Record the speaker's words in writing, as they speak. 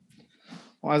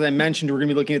Well, as I mentioned, we're going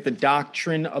to be looking at the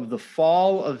doctrine of the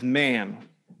fall of man.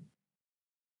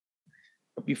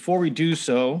 But before we do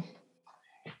so,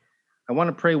 I want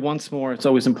to pray once more. It's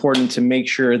always important to make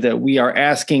sure that we are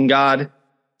asking God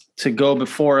to go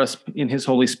before us in his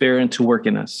Holy Spirit and to work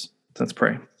in us. Let's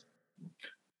pray.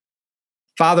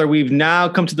 Father, we've now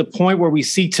come to the point where we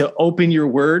seek to open your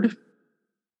word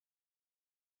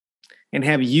and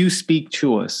have you speak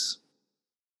to us.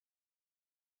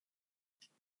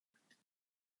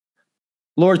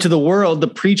 Lord, to the world, the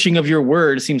preaching of your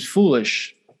word seems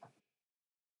foolish.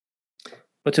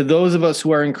 But to those of us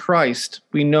who are in Christ,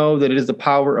 we know that it is the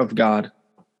power of God.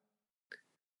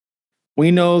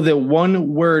 We know that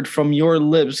one word from your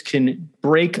lips can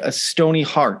break a stony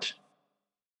heart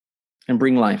and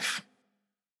bring life.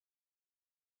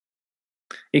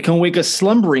 It can wake a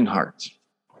slumbering heart.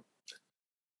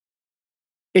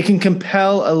 It can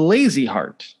compel a lazy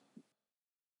heart.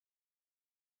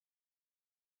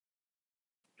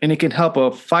 And it can help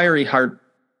a fiery heart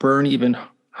burn even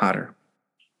hotter.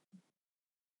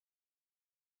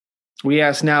 We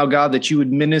ask now, God, that you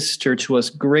would minister to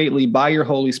us greatly by your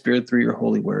Holy Spirit through your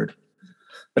holy word,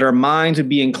 that our minds would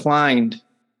be inclined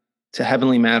to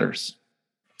heavenly matters,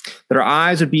 that our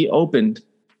eyes would be opened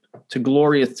to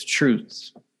glorious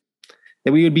truths,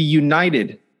 that we would be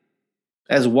united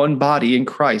as one body in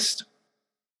Christ,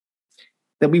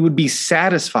 that we would be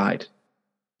satisfied,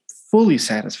 fully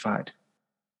satisfied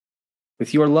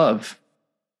with your love,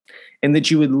 and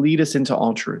that you would lead us into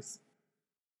all truth.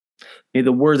 May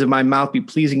the words of my mouth be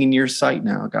pleasing in your sight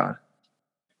now, God.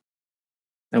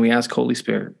 And we ask, Holy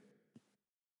Spirit,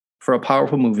 for a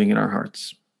powerful moving in our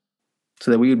hearts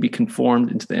so that we would be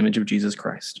conformed into the image of Jesus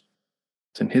Christ.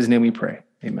 It's in his name we pray.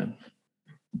 Amen.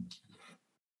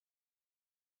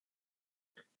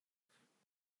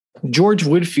 George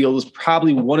Whitefield is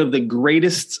probably one of the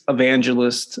greatest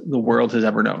evangelists the world has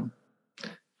ever known.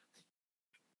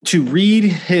 To read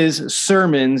his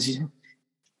sermons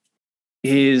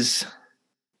is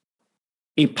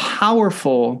a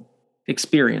powerful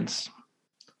experience.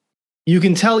 You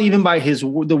can tell even by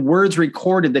the words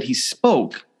recorded that he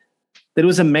spoke that it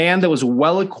was a man that was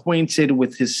well acquainted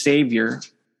with his Savior,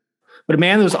 but a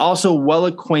man that was also well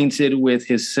acquainted with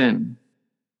his sin.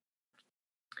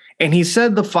 And he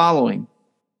said the following,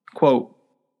 quote,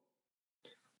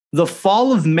 "The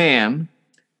fall of man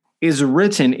is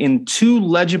written in two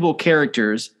legible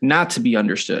characters not to be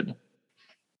understood.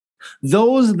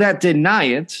 Those that deny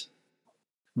it,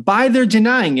 by their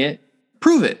denying it,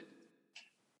 prove it."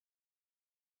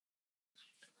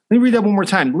 Let me read that one more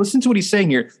time. Listen to what he's saying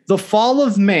here. The fall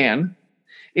of man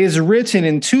is written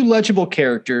in two legible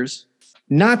characters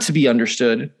not to be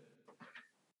understood.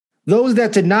 Those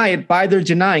that deny it, by their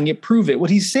denying it, prove it. What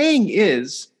he's saying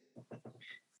is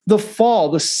the fall,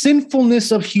 the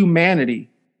sinfulness of humanity,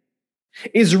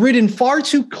 is written far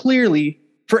too clearly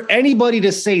for anybody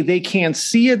to say they can't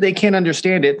see it, they can't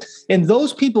understand it. And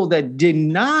those people that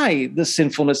deny the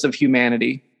sinfulness of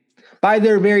humanity, by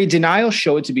their very denial,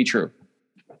 show it to be true.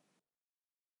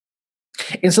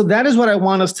 And so that is what I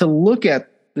want us to look at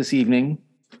this evening,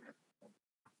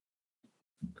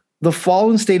 the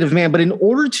fallen state of man. But in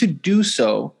order to do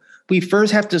so, we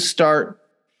first have to start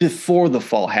before the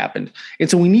fall happened. And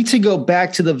so we need to go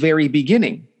back to the very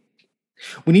beginning.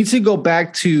 We need to go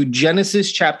back to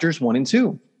Genesis chapters 1 and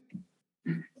 2.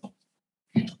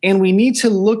 And we need to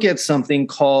look at something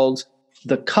called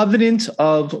the covenant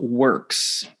of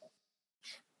works.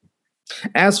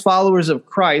 As followers of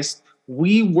Christ,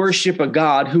 we worship a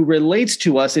God who relates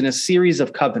to us in a series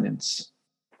of covenants.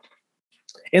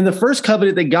 And the first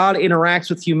covenant that God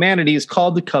interacts with humanity is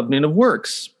called the covenant of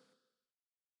works.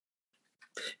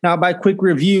 Now, by quick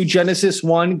review, Genesis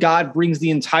 1, God brings the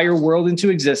entire world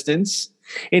into existence.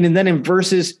 And then in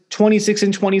verses 26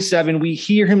 and 27, we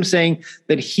hear him saying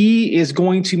that he is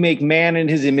going to make man in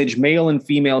his image, male and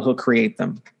female, he'll create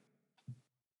them.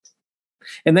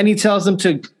 And then he tells them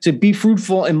to be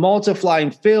fruitful and multiply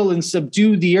and fill and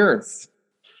subdue the earth.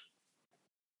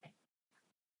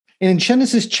 And in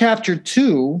Genesis chapter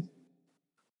 2,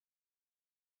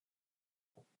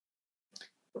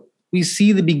 we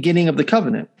see the beginning of the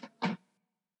covenant.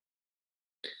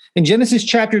 In Genesis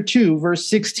chapter 2, verse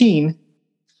 16,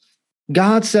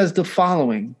 God says the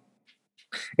following,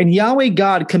 "And Yahweh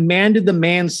God commanded the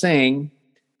man, saying,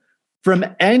 from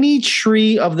any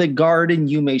tree of the garden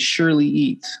you may surely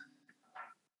eat.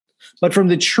 But from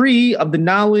the tree of the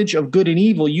knowledge of good and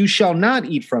evil you shall not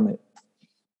eat from it.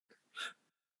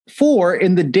 For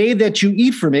in the day that you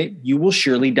eat from it, you will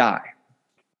surely die."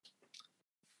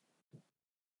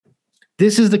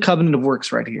 This is the covenant of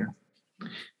works right here.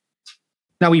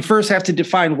 Now, we first have to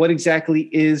define what exactly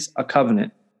is a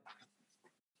covenant.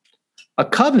 A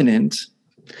covenant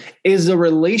is a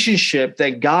relationship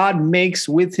that God makes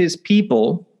with his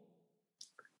people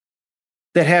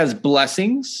that has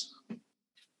blessings,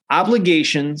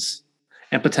 obligations,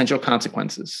 and potential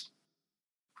consequences.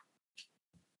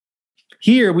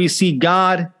 Here we see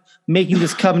God making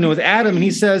this covenant with Adam, and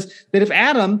he says that if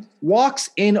Adam walks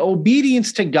in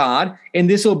obedience to God, and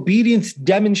this obedience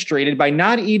demonstrated by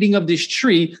not eating of this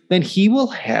tree, then he will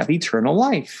have eternal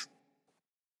life.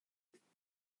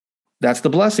 That's the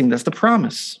blessing. That's the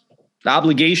promise. The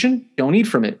obligation, don't eat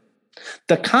from it.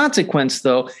 The consequence,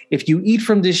 though, if you eat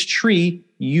from this tree,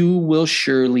 you will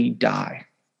surely die.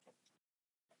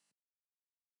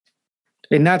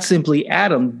 And not simply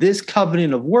Adam, this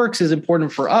covenant of works is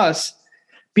important for us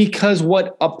because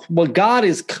what God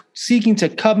is seeking to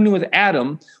covenant with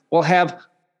Adam will have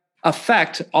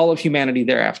affect all of humanity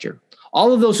thereafter.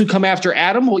 All of those who come after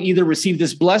Adam will either receive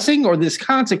this blessing or this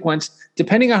consequence,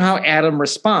 depending on how Adam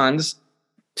responds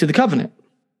to the covenant.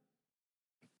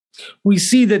 We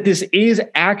see that this is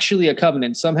actually a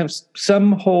covenant.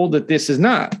 Some hold that this is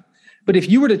not. But if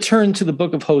you were to turn to the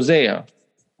book of Hosea,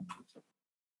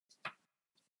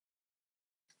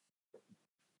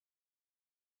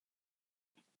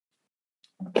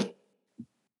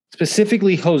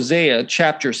 specifically Hosea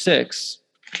chapter 6,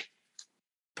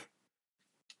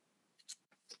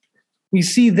 we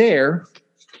see there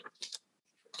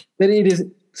that it is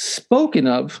spoken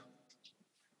of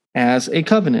as a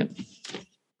covenant.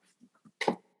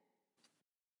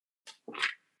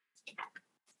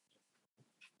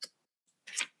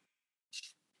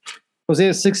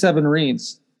 Hosea 6:7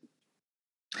 reads,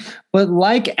 "But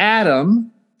like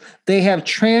Adam, they have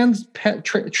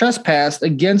trespassed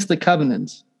against the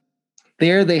covenant.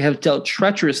 There they have dealt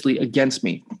treacherously against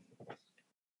me."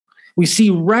 We see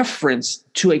reference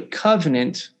to a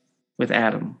covenant with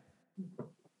Adam.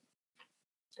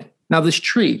 Now, this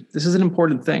tree, this is an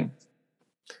important thing.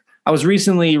 I was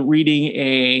recently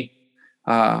reading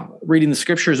the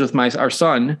scriptures with our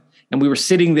son, and we were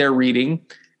sitting there reading,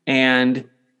 and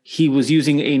he was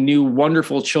using a new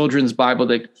wonderful children's Bible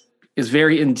that is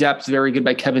very in-depth, very good,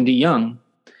 by Kevin DeYoung.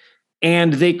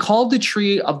 And they called the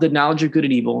tree of the knowledge of good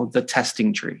and evil the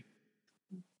testing tree.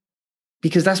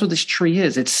 Because that's what this tree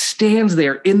is. It stands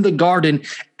there in the garden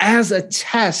as a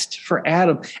test for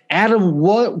Adam. Adam,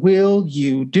 what will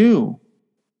you do?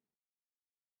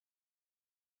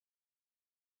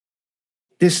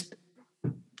 This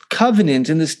covenant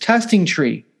and this testing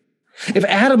tree. If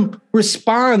Adam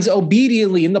responds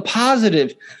obediently in the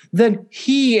positive, then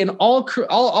he and all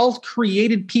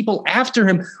created people after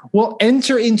him will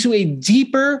enter into a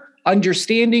deeper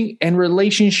understanding and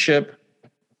relationship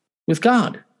with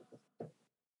God.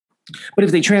 But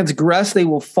if they transgress, they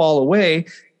will fall away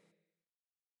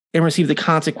and receive the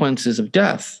consequences of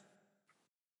death.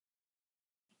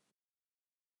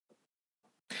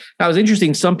 Now, it's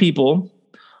interesting. Some people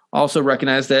also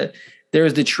recognize that there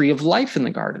is the tree of life in the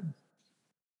garden.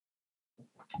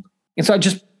 And so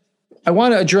I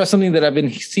want to address something that I've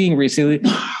been seeing recently.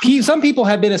 Some people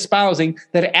have been espousing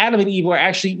that Adam and Eve were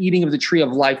actually eating of the tree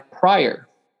of life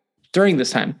during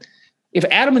this time. If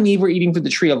Adam and Eve were eating from the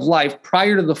tree of life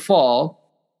prior to the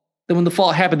fall, then when the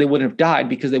fall happened, they wouldn't have died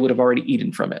because they would have already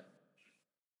eaten from it.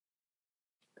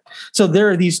 So there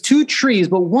are these two trees,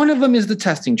 but one of them is the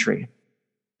testing tree.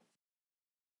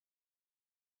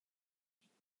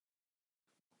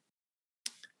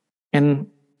 And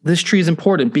this tree is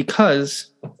important because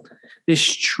this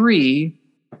tree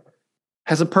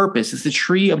has a purpose. It's the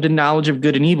tree of the knowledge of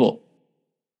good and evil.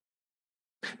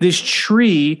 This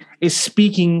tree is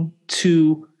speaking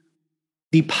to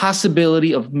the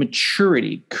possibility of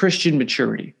maturity, Christian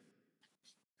maturity.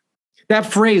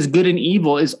 That phrase, good and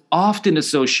evil, is often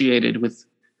associated with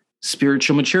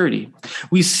spiritual maturity.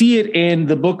 We see it in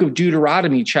the book of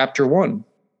Deuteronomy, chapter 1.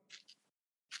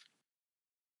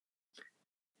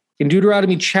 In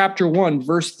Deuteronomy chapter 1,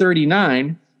 verse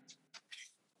 39,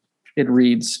 it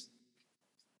reads,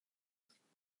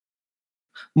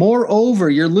 "Moreover,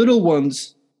 your little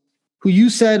ones, who you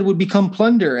said would become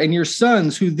plunder, and your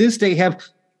sons, who this day have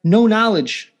no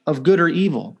knowledge of good or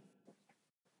evil."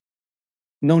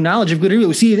 No knowledge of good or evil.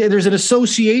 We see there's an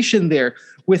association there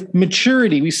with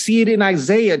maturity. We see it in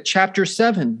Isaiah chapter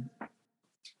 7.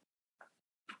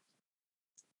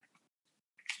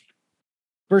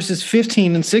 Verses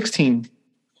 15 and 16.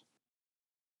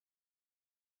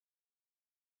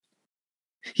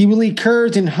 "He will eat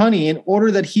curds and honey in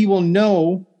order that he will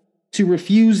know to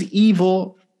refuse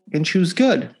evil and choose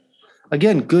good."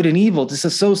 Again, good and evil, this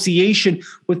association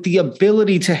with the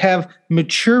ability to have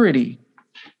maturity.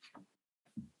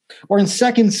 Or in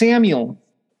 2 Samuel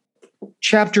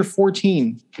chapter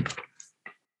 14,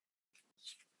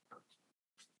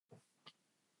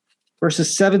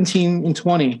 verses 17 and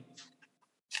 20.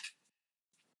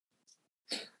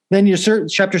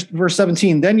 Verse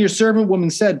 17, then your servant woman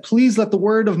said, please let the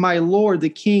word of my Lord the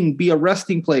king be a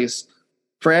resting place.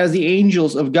 For as the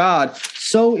angels of God,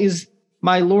 so is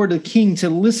my Lord the king to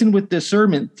listen with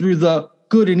discernment through the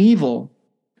good and evil,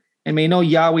 and may know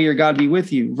Yahweh your God be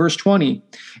with you. Verse 20,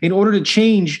 in order to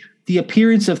change the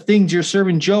appearance of things, your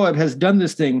servant Joab has done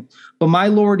this thing, but my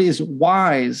Lord is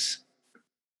wise,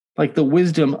 like the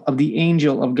wisdom of the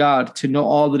angel of God, to know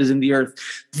all that is in the earth.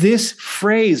 This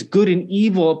phrase, good and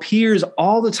evil, appears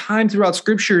all the time throughout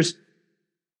scriptures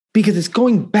because it's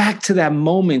going back to that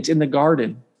moment in the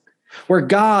garden where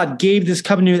God gave this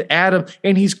covenant with Adam,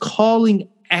 and he's calling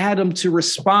Adam to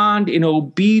respond in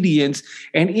obedience.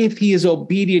 And if he is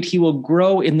obedient, he will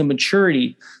grow in the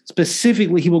maturity.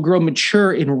 Specifically, he will grow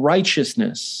mature in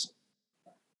righteousness.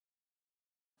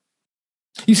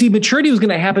 You see, maturity was going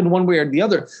to happen one way or the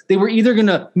other. They were either going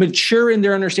to mature in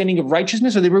their understanding of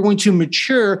righteousness, or they were going to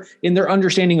mature in their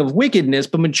understanding of wickedness,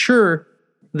 but mature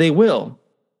they will.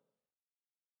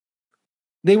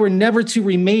 They were never to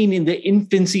remain in the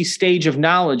infancy stage of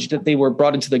knowledge that they were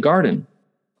brought into the garden.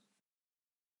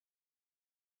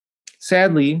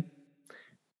 Sadly,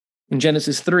 in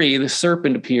Genesis 3, the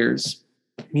serpent appears.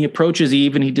 He approaches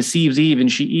Eve and he deceives Eve,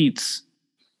 and she eats.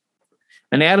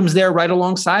 And Adam's there right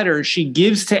alongside her. She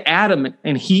gives to Adam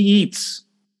and he eats.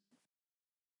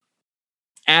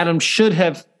 Adam should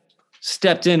have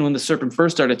stepped in when the serpent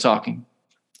first started talking.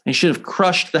 He should have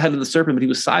crushed the head of the serpent, but he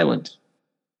was silent.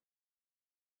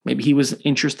 Maybe he was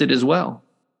interested as well.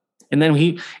 And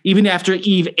then even after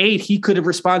Eve ate, he could have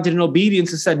responded in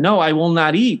obedience and said, no, I will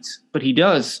not eat. But he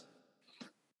does.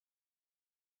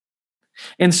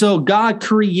 And so God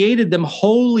created them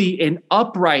holy and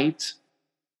upright,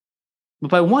 but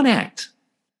by one act,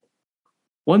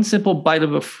 one simple bite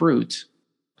of a fruit,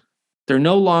 they're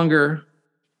no longer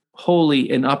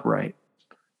holy and upright.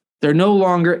 They're no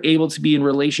longer able to be in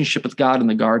relationship with God in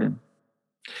the garden.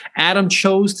 Adam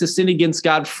chose to sin against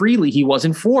God freely. He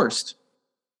wasn't forced.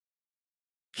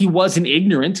 He wasn't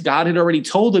ignorant. God had already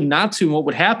told him not to and what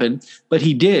would happen, but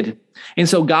he did. And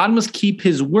so God must keep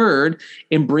his word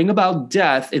and bring about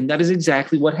death, and that is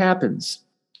exactly what happens.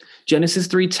 Genesis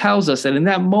 3 tells us that in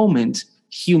that moment,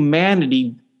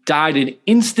 humanity died an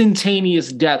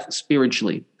instantaneous death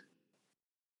spiritually.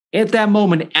 At that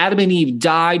moment, Adam and Eve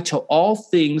died to all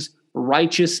things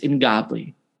righteous and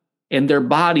godly, and their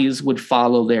bodies would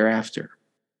follow thereafter.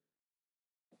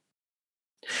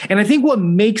 And I think what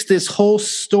makes this whole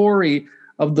story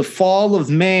of the fall of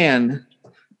man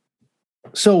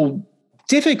so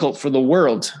difficult for the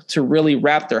world to really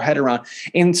wrap their head around,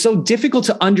 and so difficult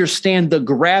to understand the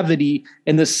gravity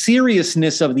and the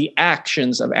seriousness of the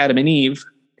actions of Adam and Eve,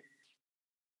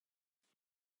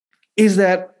 is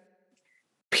that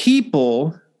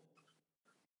people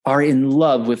are in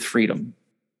love with freedom.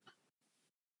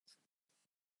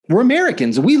 We're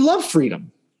Americans. We love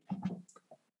freedom.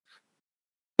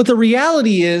 But the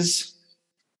reality is,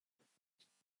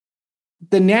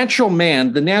 the natural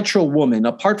man, the natural woman,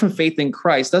 apart from faith in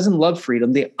Christ, doesn't love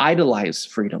freedom. They idolize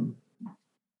freedom.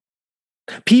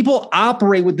 People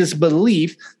operate with this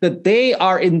belief that they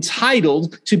are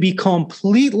entitled to be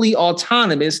completely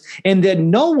autonomous and that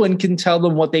no one can tell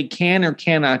them what they can or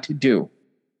cannot do.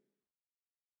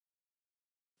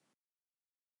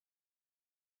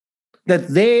 That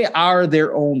they are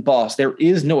their own boss. There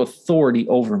is no authority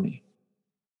over me.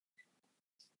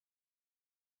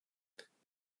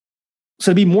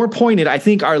 So to be more pointed, I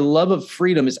think our love of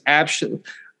freedom is absolute.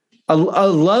 A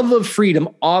love of freedom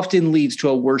often leads to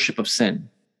a worship of sin.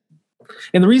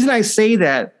 And the reason I say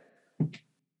that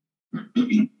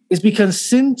is because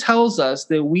sin tells us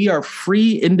that we are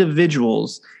free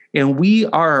individuals and we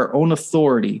are our own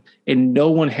authority and no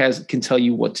one can tell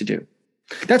you what to do.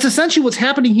 That's essentially what's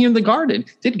happening here in the garden.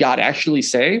 Did God actually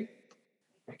say?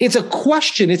 It's a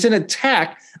question. It's an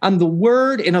attack on the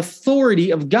word and authority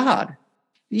of God.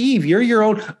 Eve, you're your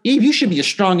own. Eve, you should be a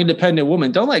strong, independent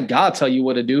woman. Don't let God tell you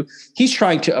what to do. He's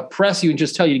trying to oppress you and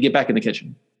just tell you to get back in the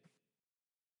kitchen.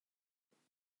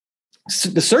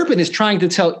 The serpent is trying to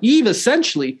tell Eve,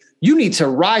 essentially, you need to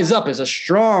rise up as a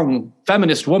strong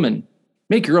feminist woman.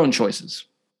 Make your own choices.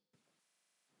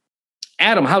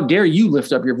 Adam, how dare you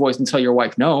lift up your voice and tell your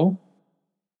wife no?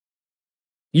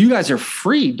 You guys are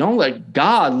free. Don't let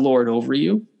God lord over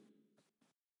you.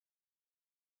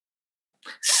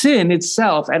 Sin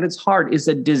itself, at its heart, is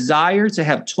a desire to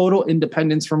have total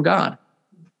independence from God.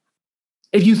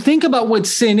 If you think about what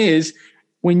sin is,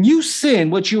 when you sin,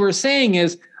 what you are saying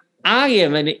is, I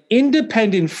am an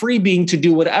independent, free being to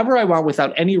do whatever I want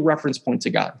without any reference point to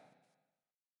God.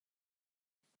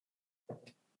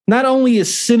 Not only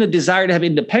is sin a desire to have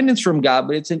independence from God,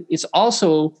 but it's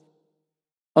also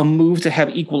a move to have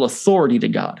equal authority to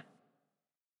God.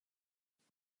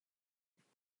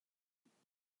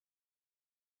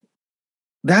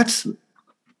 That's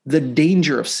the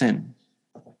danger of sin.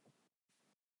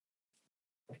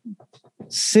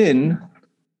 Sin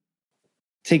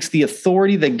takes the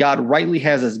authority that God rightly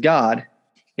has as God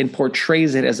and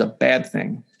portrays it as a bad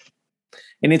thing.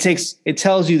 And it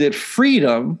tells you that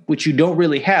freedom, which you don't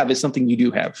really have, is something you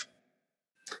do have.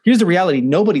 Here's the reality.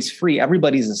 Nobody's free.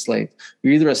 Everybody's a slave.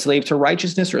 You're either a slave to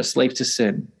righteousness or a slave to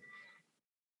sin.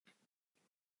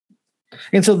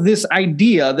 And so this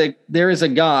idea that there is a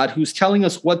God who's telling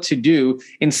us what to do,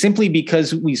 and simply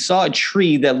because we saw a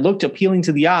tree that looked appealing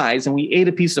to the eyes and we ate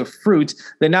a piece of fruit,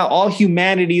 that now all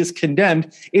humanity is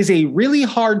condemned, is a really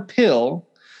hard pill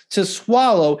to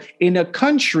swallow in a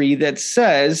country that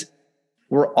says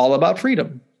we're all about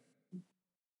freedom.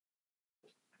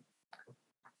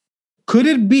 Could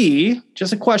it be,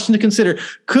 just a question to consider,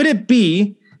 could it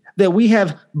be that we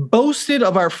have boasted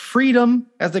of our freedom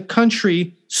as a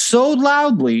country so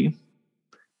loudly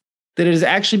that it has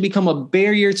actually become a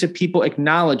barrier to people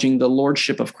acknowledging the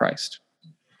lordship of Christ?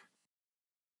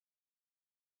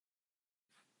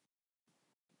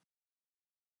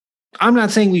 I'm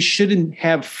not saying we shouldn't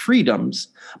have freedoms,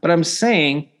 but I'm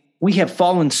saying we have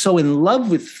fallen so in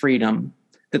love with freedom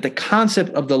that the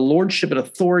concept of the lordship and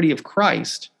authority of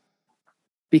Christ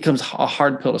becomes a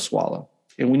hard pill to swallow.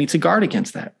 And we need to guard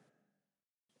against that.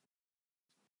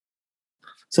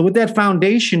 So with that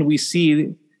foundation, we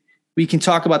can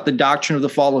talk about the doctrine of the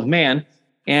fall of man.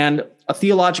 And a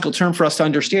theological term for us to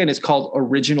understand is called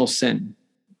original sin.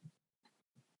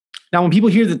 Now, when people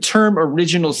hear the term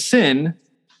original sin,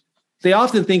 they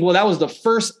often think, well, that was the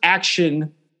first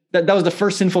action, that was the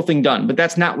first sinful thing done. But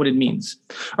that's not what it means.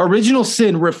 Original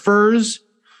sin refers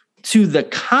to the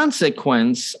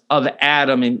consequence of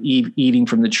Adam and Eve eating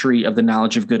from the tree of the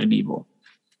knowledge of good and evil.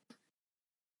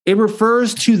 It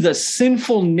refers to the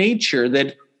sinful nature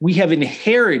that we have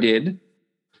inherited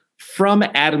from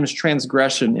Adam's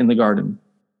transgression in the garden.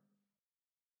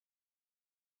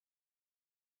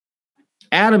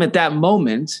 Adam, at that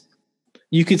moment,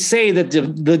 you could say that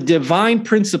the divine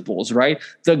principles, right?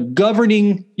 You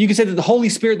could say that the Holy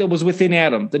Spirit that was within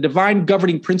Adam, the divine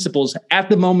governing principles at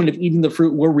the moment of eating the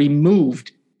fruit were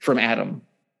removed from Adam.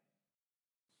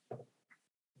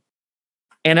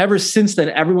 And ever since then,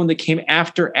 everyone that came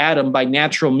after Adam by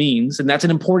natural means, and that's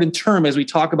an important term as we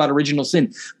talk about original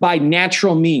sin, by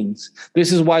natural means.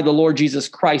 This is why the Lord Jesus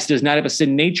Christ does not have a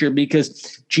sin nature,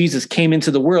 because Jesus came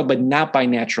into the world, but not by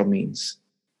natural means.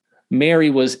 Mary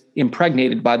was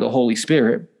impregnated by the Holy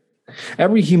Spirit.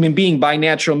 Every human being by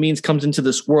natural means comes into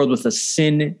this world with a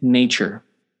sin nature.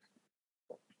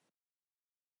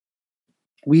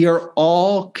 We are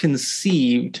all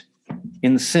conceived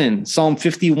in sin. Psalm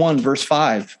 51, verse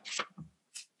 5.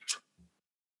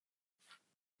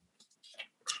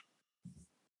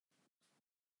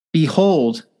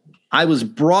 Behold, I was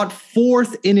brought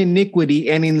forth in iniquity,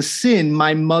 and in sin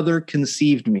my mother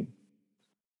conceived me.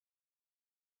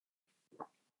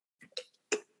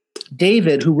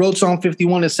 David, who wrote Psalm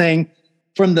 51, is saying,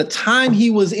 from the time he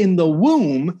was in the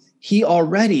womb, he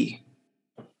already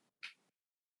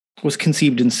was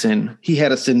conceived in sin. He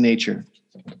had a sin nature.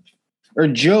 Or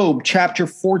Job chapter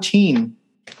 14,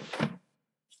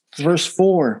 verse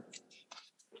 4.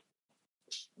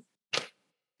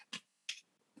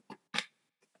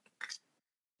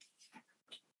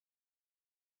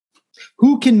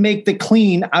 Who can make the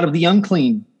clean out of the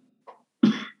unclean?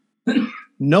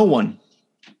 No one.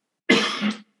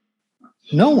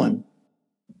 No one.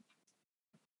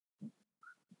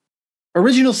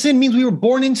 Original sin means we were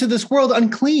born into this world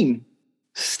unclean,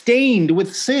 stained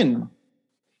with sin.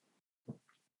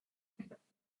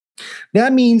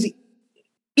 That means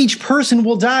each person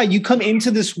will die. You come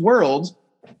into this world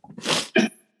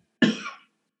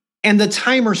and the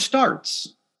timer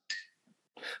starts.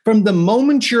 From the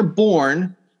moment you're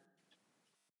born,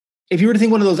 if you were to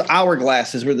think one of those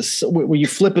hourglasses where you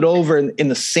flip it over and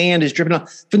the sand is dripping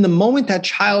off, from the moment that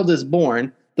child is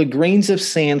born, the grains of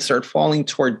sand start falling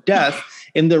toward death.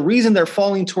 And the reason they're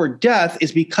falling toward death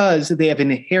is because they have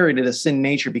inherited a sin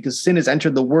nature, because sin has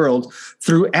entered the world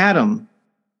through Adam.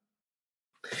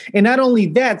 And not only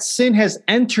that, sin has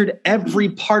entered every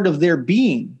part of their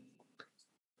being.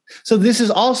 So this is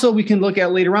also, we can look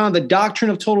at later on, the doctrine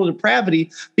of total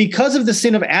depravity. Because of the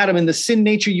sin of Adam and the sin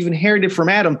nature you've inherited from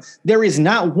Adam, there is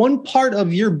not one part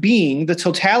of your being, the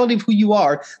totality of who you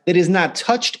are, that is not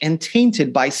touched and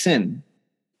tainted by sin.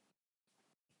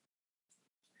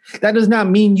 That does not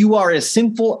mean you are as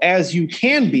sinful as you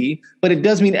can be, but it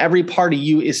does mean every part of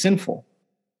you is sinful.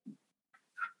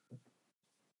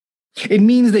 It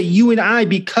means that you and I,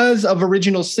 because of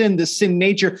original sin, the sin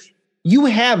nature, you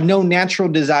have no natural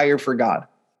desire for God.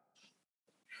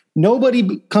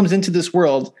 Nobody comes into this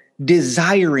world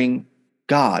desiring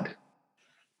God,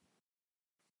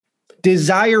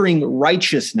 desiring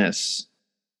righteousness.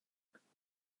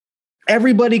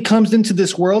 Everybody comes into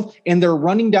this world and they're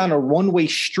running down a one-way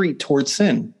street towards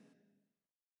sin,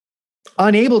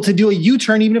 unable to do a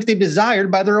U-turn even if they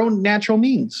desired by their own natural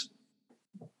means.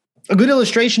 A good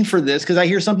illustration for this, because I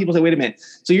hear some people say, wait a minute,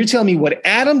 so you're telling me what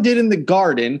Adam did in the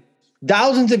garden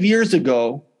thousands of years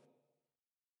ago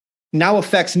now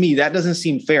affects me? That doesn't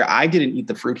seem fair. I didn't eat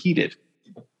the fruit, he did.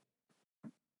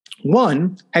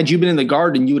 One, had you been in the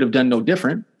garden, you would have done no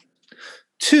different.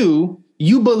 Two,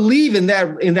 you believe in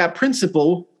that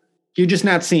principle, you're just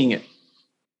not seeing it.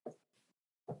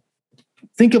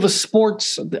 Think of a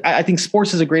sports. I think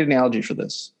sports is a great analogy for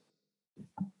this.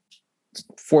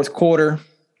 Fourth quarter,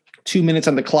 2 minutes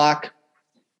on the clock.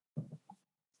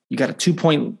 You got a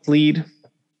 2-point lead.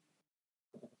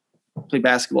 Play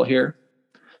basketball here.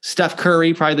 Steph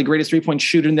Curry, probably the greatest three-point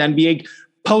shooter in the NBA,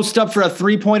 posts up for a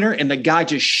three-pointer, and the guy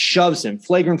just shoves him.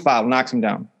 Flagrant foul, knocks him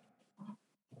down.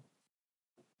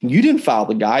 You didn't foul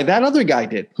the guy. That other guy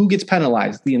did. Who gets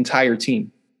penalized? The entire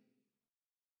team.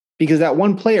 Because that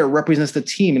one player represents the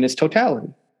team in its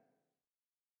totality.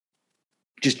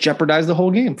 Just jeopardized the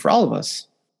whole game for all of us.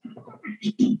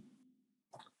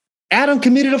 Adam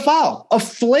committed a foul, a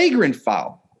flagrant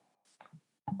foul.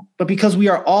 But because we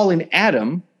are all in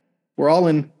Adam, we're all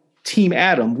in Team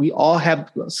Adam, we all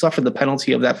have suffered the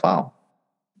penalty of that foul.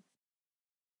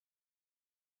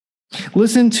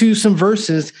 Listen to some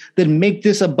verses that make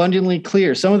this abundantly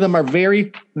clear. Some of them are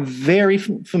very, very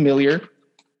familiar.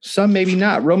 Some maybe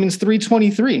not. Romans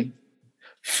 3:23.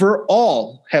 For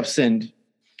all have sinned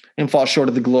and fall short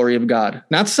of the glory of God.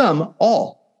 Not some,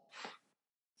 all.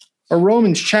 Or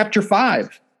Romans chapter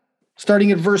 5,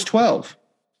 starting at verse 12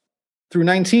 through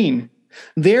 19.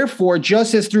 Therefore,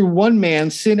 just as through one man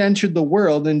sin entered the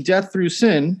world, and death through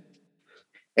sin,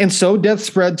 and so death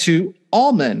spread to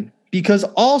all men, because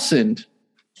all sinned.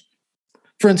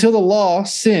 For until the law,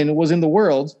 sin was in the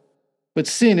world, but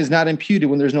sin is not imputed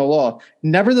when there's no law.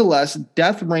 Nevertheless,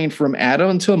 death reigned from Adam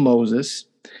until Moses,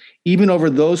 even over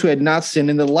those who had not sinned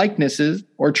in the likenesses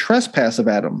or trespass of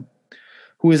Adam,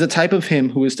 who is a type of him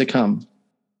who is to come.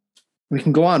 We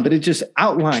can go on, but it just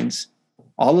outlines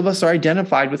all of us are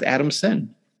identified with Adam's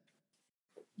sin.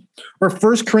 Or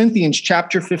 1 Corinthians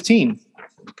chapter 15.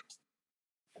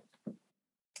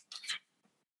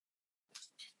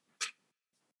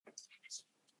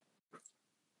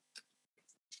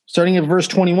 Starting at verse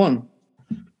 21.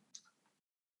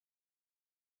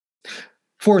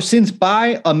 For since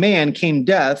by a man came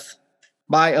death,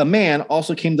 by a man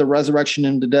also came the resurrection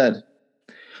of the dead.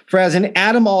 For as in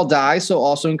Adam all die, so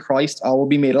also in Christ all will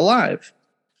be made alive.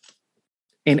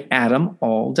 In Adam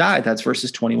all died. That's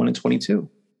verses 21 and 22.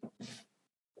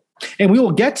 And we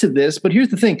will get to this, but here's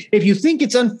the thing. If you think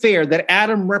it's unfair that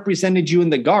Adam represented you in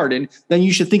the garden, then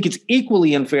you should think it's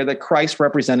equally unfair that Christ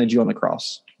represented you on the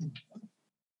cross.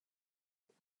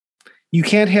 You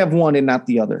can't have one and not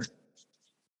the other.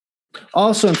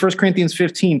 Also in 1 Corinthians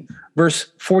 15,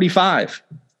 verse 45.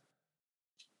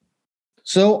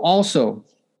 So also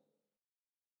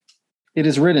it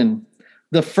is written,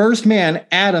 the first man,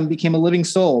 Adam, became a living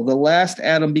soul. The last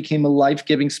Adam became a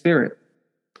life-giving spirit.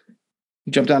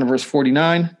 You jump down to verse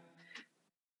 49.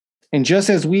 And just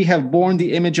as we have borne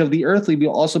the image of the earthly, we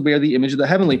also bear the image of the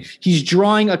heavenly. He's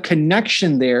drawing a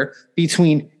connection there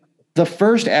between the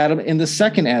first Adam and the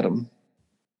second Adam.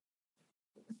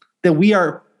 That we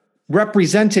are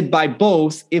represented by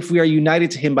both if we are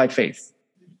united to him by faith.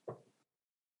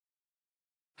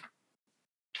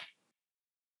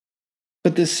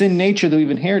 But this sin nature that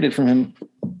we've inherited from him,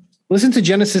 listen to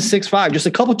Genesis 6:5, just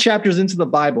a couple chapters into the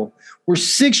Bible. We're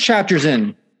 6 chapters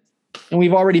in, and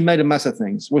we've already made a mess of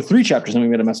things. We're 3 chapters and we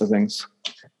made a mess of things.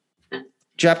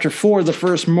 Chapter 4, the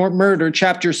first murder.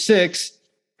 Chapter 6,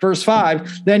 verse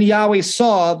 5, then Yahweh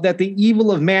saw that the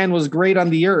evil of man was great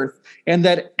on the earth, and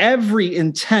that every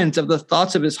intent of the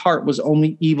thoughts of his heart was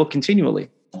only evil continually.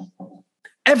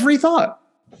 Every thought.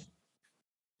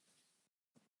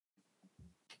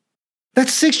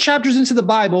 That's 6 chapters into the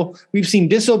Bible. We've seen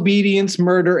disobedience,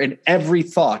 murder, and every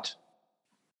thought.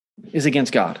 is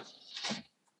against God.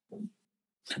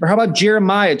 Or how about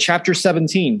Jeremiah chapter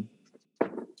 17?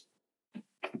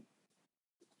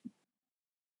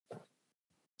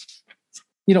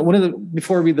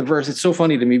 Before I read the verse, it's so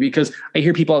funny to me because I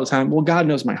hear people all the time, well, God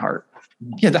knows my heart.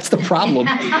 Yeah, that's the problem.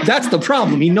 That's the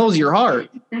problem. He knows your heart.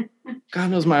 God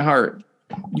knows my heart.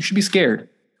 You should be scared.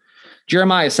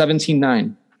 Jeremiah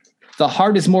 17:9. The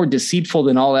heart is more deceitful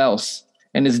than all else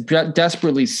and is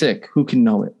desperately sick. Who can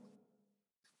know it?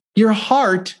 Your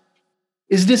heart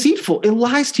is deceitful. It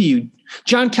lies to you.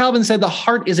 John Calvin said the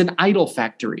heart is an idol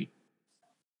factory.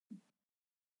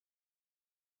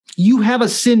 You have a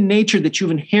sin nature that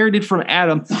you've inherited from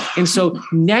Adam. And so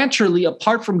naturally,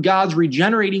 apart from God's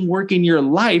regenerating work in your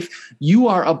life, you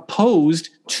are opposed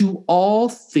to all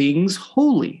things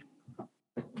holy.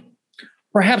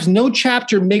 Perhaps no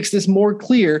chapter makes this more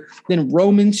clear than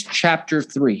Romans chapter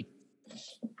 3.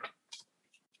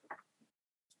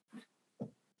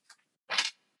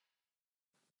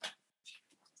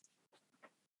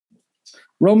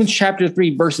 Romans chapter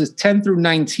 3, verses 10 through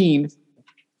 19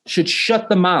 should shut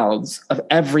the mouths of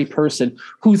every person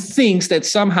who thinks that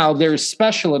somehow they're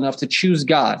special enough to choose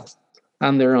God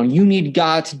on their own. You need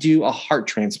God to do a heart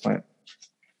transplant.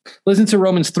 Listen to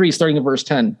Romans 3, starting in verse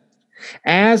 10.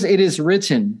 As it is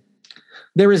written,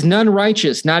 there is none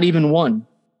righteous, not even one.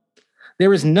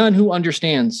 There is none who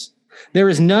understands. There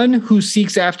is none who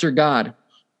seeks after God.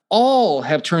 All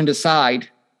have turned aside.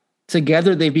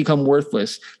 Together they've become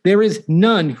worthless. There is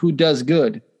none who does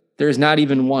good. There is not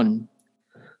even one.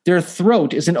 Their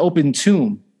throat is an open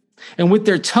tomb, and with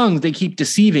their tongues they keep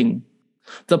deceiving.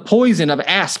 The poison of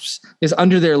asps is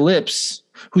under their lips,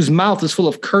 whose mouth is full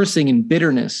of cursing and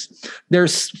bitterness. Their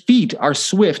feet are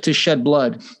swift to shed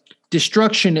blood.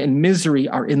 Destruction and misery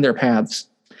are in their paths,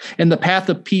 and the path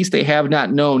of peace they have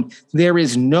not known. There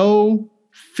is no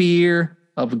fear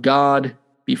of God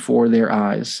before their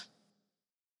eyes.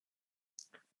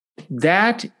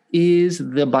 That is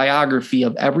the biography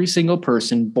of every single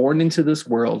person born into this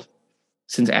world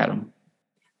since Adam.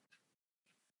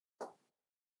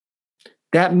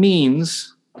 That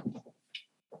means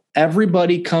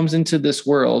everybody comes into this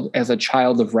world as a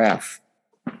child of wrath.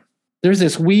 There's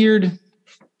this weird,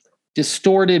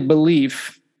 distorted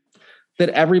belief that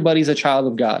everybody's a child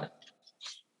of God.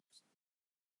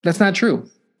 That's not true.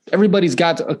 Everybody's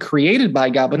created by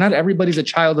God, but not everybody's a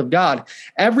child of God.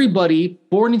 Everybody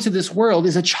born into this world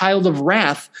is a child of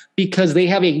wrath because they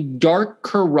have a dark,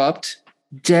 corrupt,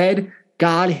 dead,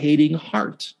 God-hating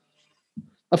heart.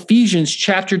 Ephesians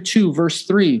chapter 2, verse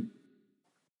 3.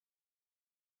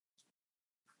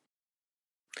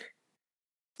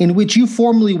 In which you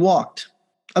formerly walked,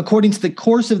 according to the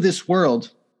course of this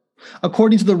world,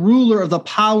 according to the ruler of the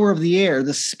power of the air,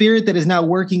 the spirit that is now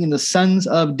working in the sons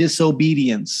of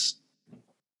disobedience.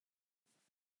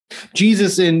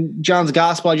 Jesus in John's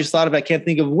gospel, I just thought of, I can't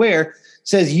think of where,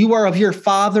 says, you are of your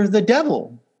father, the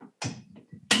devil.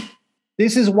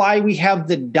 This is why we have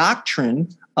the doctrine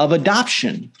of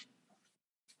adoption.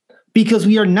 Because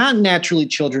we are not naturally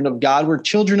children of God, we're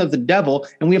children of the devil,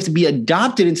 and we have to be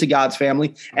adopted into God's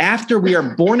family after we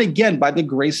are born again by the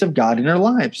grace of God in our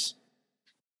lives.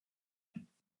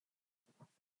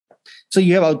 So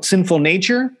you have a sinful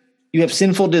nature, you have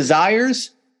sinful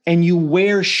desires, and you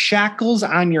wear shackles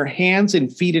on your hands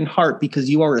and feet and heart because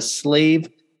you are a slave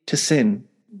to sin.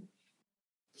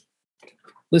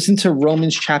 Listen to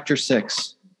Romans chapter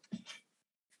 6.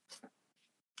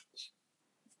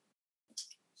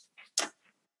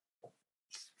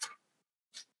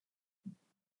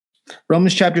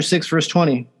 Romans chapter 6, verse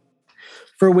 20.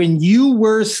 For when you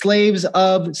were slaves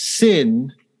of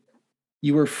sin,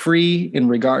 you were free in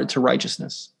regard to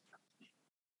righteousness.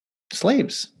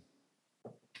 Slaves.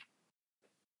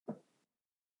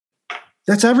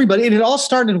 That's everybody. And it all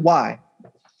started why?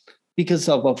 Because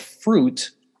of a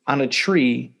fruit on a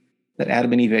tree that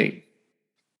Adam and Eve ate.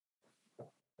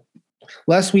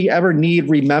 Lest we ever need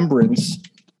remembrance,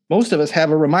 most of us have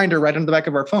a reminder right on the back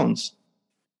of our phones.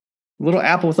 A little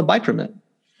apple with a bite from it.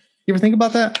 You ever think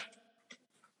about that?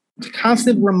 It's a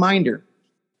constant reminder.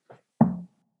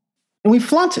 And we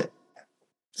flaunt it.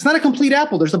 It's not a complete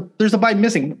apple. There's a bite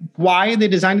missing. Why they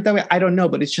designed it that way, I don't know,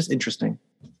 but it's just interesting.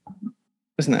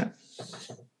 Isn't that?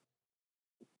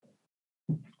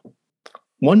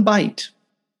 One bite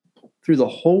through the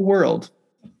whole world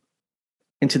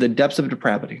into the depths of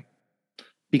depravity.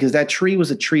 Because that tree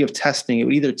was a tree of testing. It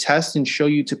would either test and show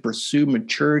you to pursue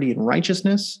maturity in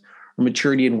righteousness or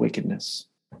maturity in wickedness.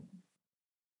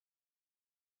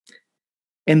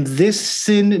 And this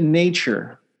sin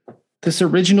nature, this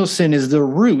original sin, is the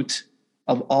root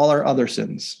of all our other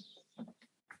sins.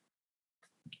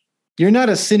 You're not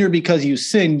a sinner because you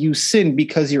sin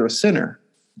because you're a sinner.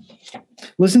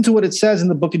 Listen to what it says in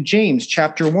the book of James,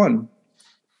 chapter 1.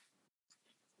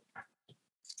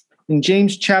 In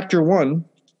James chapter 1,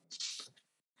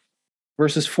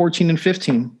 verses 14 and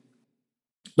 15.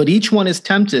 But each one is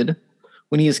tempted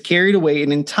when he is carried away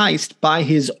and enticed by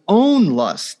his own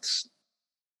lusts.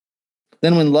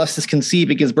 Then when lust is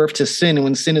conceived, it gives birth to sin. And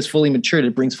when sin is fully matured,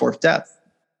 it brings forth death.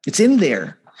 It's in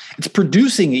there. It's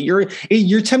producing it.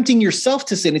 You're tempting yourself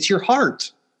to sin. It's your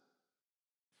heart.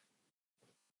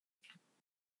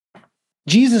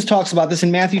 Jesus talks about this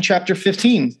in Matthew chapter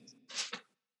 15,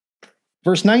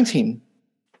 verse 19.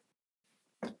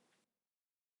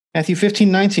 Matthew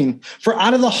 15:19. For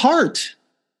out of the heart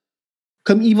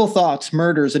come evil thoughts,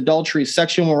 murders, adulteries,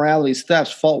 sexual immoralities,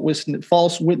 thefts,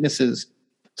 false witnesses,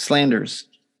 slanders.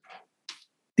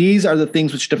 These are the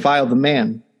things which defile the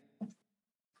man.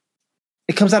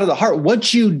 It comes out of the heart.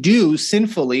 What you do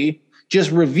sinfully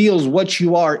just reveals what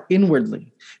you are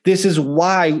inwardly. This is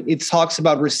why it talks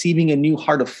about receiving a new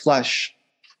heart of flesh.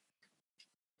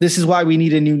 This is why we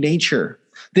need a new nature.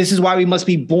 This is why we must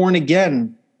be born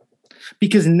again.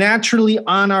 Because naturally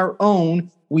on our own,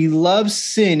 we love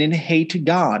sin and hate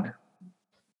God.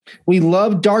 We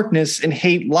love darkness and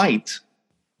hate light.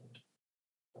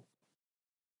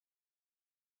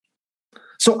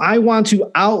 So I want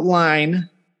to outline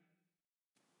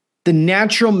the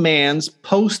natural man's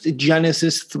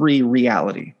post-Genesis 3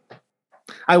 reality.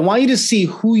 I want you to see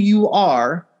who you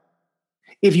are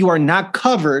if you are not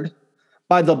covered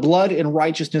by the blood and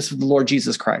righteousness of the Lord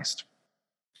Jesus Christ.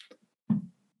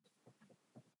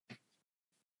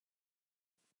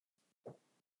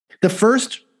 The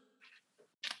first,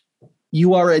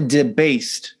 you are a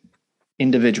debased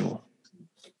individual.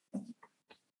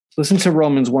 Listen to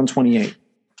Romans 1:28.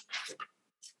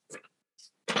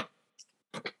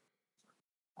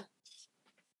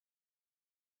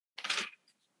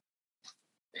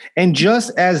 And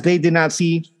just as they did not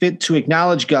see fit to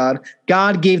acknowledge God,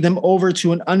 God gave them over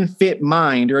to an unfit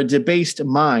mind or a debased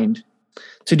mind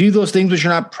to do those things which are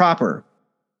not proper.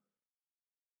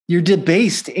 You're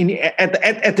debased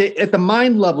at the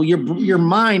mind level. Your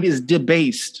mind is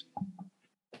debased.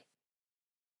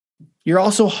 You're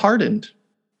also hardened.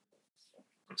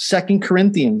 2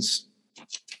 Corinthians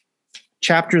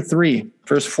chapter 3,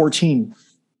 verse 14.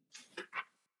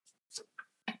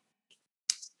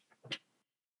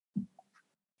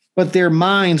 But their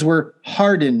minds were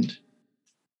hardened.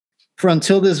 For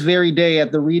until this very day,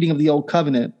 at the reading of the old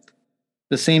covenant,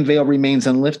 the same veil remains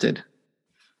unlifted.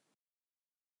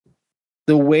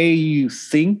 The way you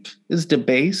think is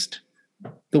debased.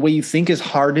 The way you think is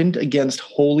hardened against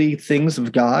holy things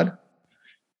of God.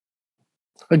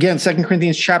 Again, 2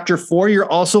 Corinthians chapter 4, you're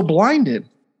also blinded.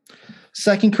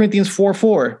 2 Corinthians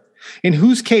 4:4, in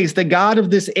whose case the God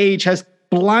of this age has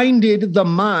blinded the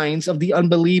minds of the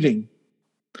unbelieving,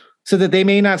 so that they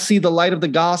may not see the light of the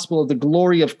gospel of the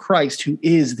glory of Christ, who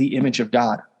is the image of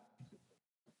God.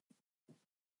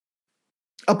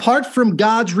 Apart from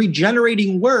God's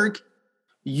regenerating work,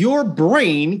 your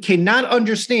brain cannot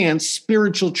understand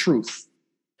spiritual truth.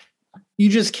 You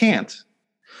just can't.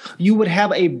 You would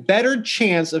have a better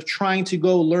chance of trying to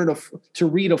go to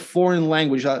read a foreign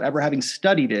language without ever having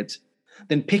studied it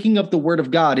than picking up the word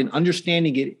of God and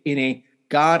understanding it in a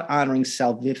God-honoring,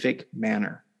 salvific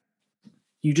manner.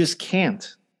 You just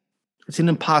can't. It's an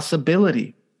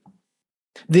impossibility.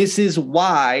 This is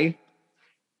why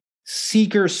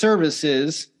seeker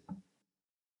services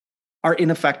are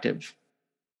ineffective,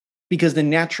 because the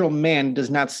natural man does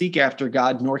not seek after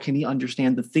God, nor can he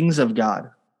understand the things of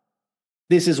God.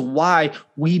 This is why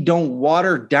we don't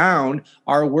water down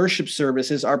our worship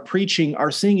services, our preaching,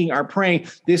 our singing, our praying.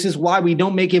 This is why we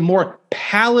don't make it more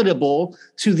palatable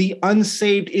to the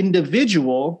unsaved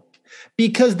individual,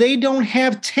 because they don't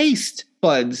have taste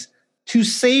buds to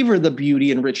savor the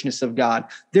beauty and richness of God.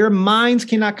 Their minds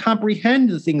cannot comprehend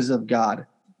the things of God.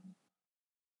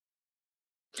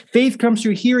 Faith comes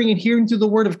through hearing, and hearing through the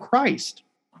word of Christ.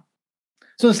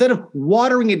 So instead of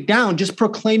watering it down, just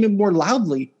proclaim it more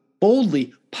loudly,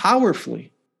 boldly,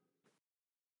 powerfully.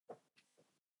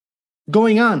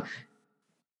 Going on,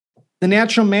 the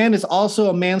natural man is also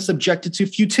a man subjected to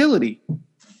futility.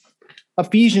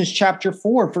 Ephesians chapter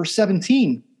 4, verse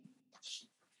 17.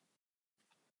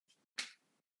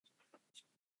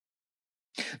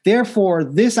 Therefore,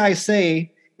 this I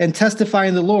say and testify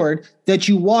in the Lord, that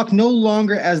you walk no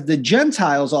longer as the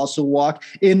Gentiles also walk,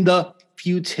 in the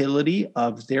futility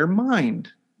of their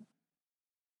mind.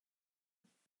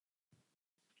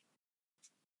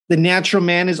 The natural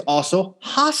man is also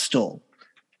hostile.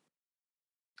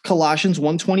 Colossians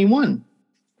 1:21.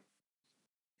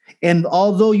 And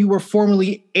although you were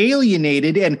formerly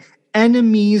alienated and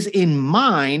enemies in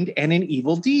mind and in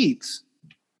evil deeds,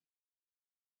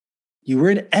 you were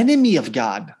an enemy of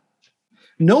God.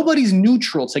 Nobody's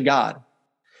neutral to God.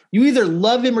 You either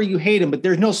love him or you hate him, but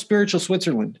there's no spiritual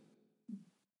Switzerland.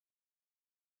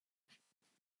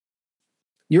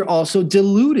 You're also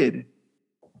deluded.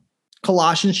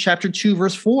 Colossians chapter 2,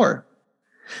 verse 4.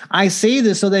 I say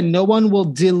this so that no one will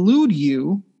delude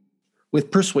you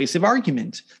with persuasive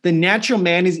argument. The natural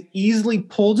man is easily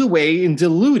pulled away and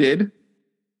deluded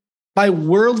by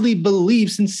worldly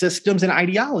beliefs and systems and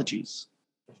ideologies.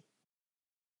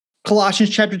 Colossians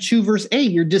chapter 2, verse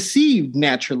 8, you're deceived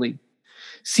naturally.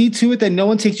 See to it that no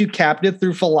one takes you captive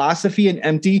through philosophy and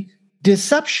empty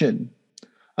deception,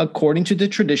 according to the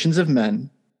traditions of men,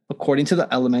 according to the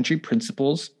elementary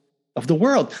principles of the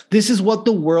world. This is what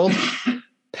the world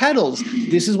peddles.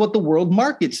 This is what the world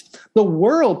markets. The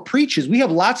world preaches. We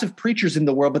have lots of preachers in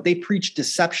the world, but they preach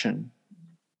deception.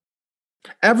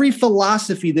 Every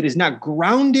philosophy that is not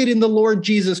grounded in the Lord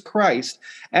Jesus Christ,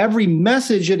 every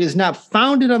message that is not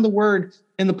founded on the word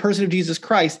in the person of Jesus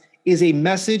Christ is a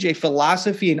message, a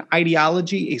philosophy, an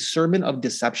ideology, a sermon of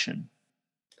deception.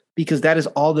 Because that is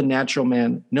all the natural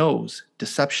man knows,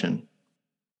 deception.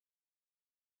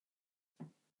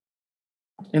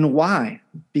 And why?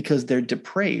 Because they're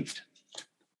depraved.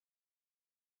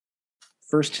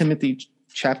 1 Timothy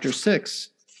chapter 6,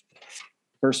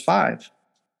 verse 5.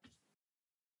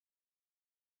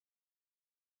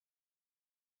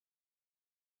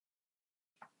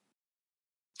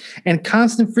 And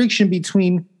constant friction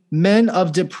between men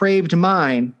of depraved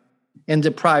mind and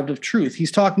deprived of truth.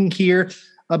 He's talking here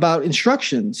about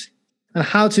instructions on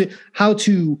how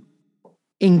to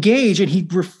engage, and he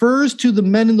refers to the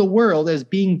men in the world as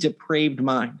being depraved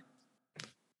mind,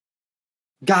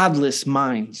 godless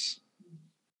minds.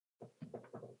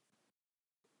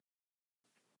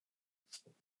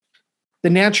 The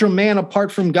natural man,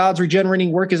 apart from God's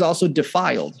regenerating work, is also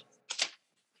defiled.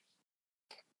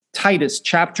 Titus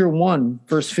chapter 1,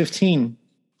 verse 15.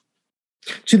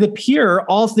 To the pure,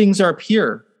 all things are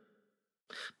pure.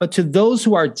 But to those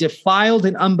who are defiled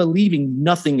and unbelieving,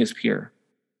 nothing is pure.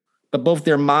 But both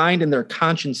their mind and their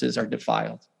consciences are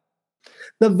defiled.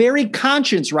 The very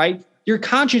conscience, right? Your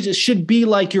conscience should be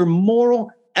like your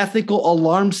moral, ethical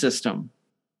alarm system.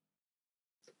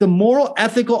 The moral,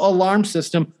 ethical alarm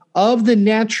system of the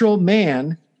natural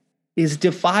man is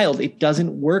defiled. It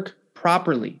doesn't work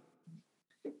properly.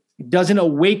 It doesn't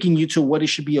awaken you to what it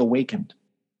should be awakened.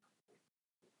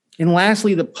 And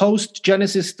lastly, the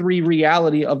post-Genesis 3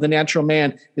 reality of the natural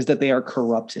man is that they are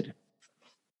corrupted.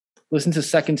 Listen to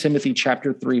 2 Timothy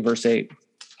chapter 3, verse 8.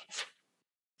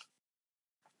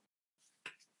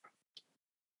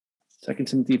 2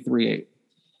 Timothy 3:8.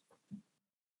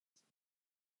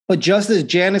 But just as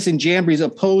Jannes and Jambres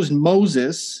opposed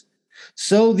Moses,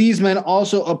 so these men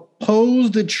also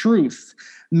oppose the truth.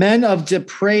 Men of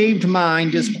depraved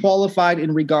mind, disqualified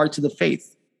in regard to the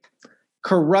faith.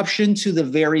 Corruption to the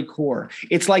very core.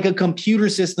 It's like a computer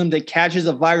system that catches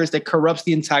a virus that corrupts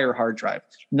the entire hard drive.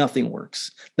 Nothing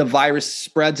works. The virus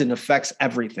spreads and affects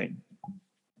everything.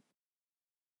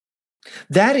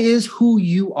 That is who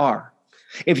you are.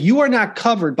 If you are not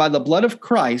covered by the blood of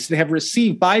Christ and have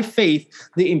received by faith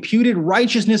the imputed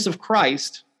righteousness of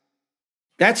Christ,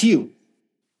 that's you.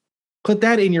 Put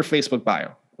that in your Facebook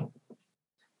bio.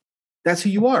 That's who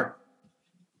you are.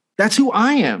 That's who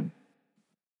I am.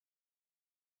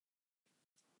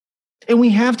 And we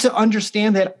have to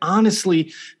understand that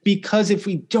honestly, because if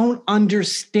we don't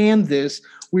understand this,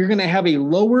 we're going to have a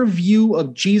lower view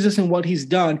of Jesus and what he's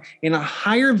done and a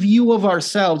higher view of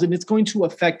ourselves, and it's going to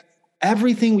affect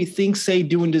everything we think, say,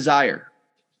 do, and desire.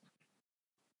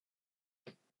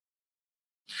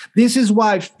 This is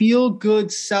why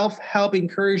feel-good, self-help,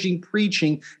 encouraging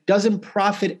preaching doesn't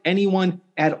profit anyone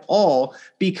at all,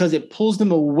 because it pulls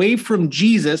them away from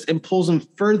Jesus and pulls them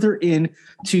further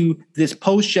into this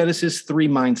post-Genesis 3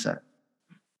 mindset.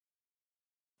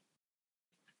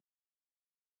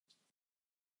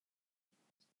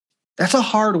 That's a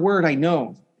hard word, I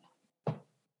know.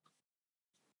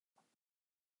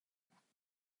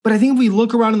 But I think if we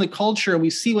look around in the culture and we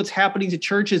see what's happening to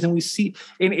churches, and we see,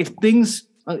 and if things,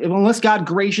 unless God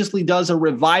graciously does a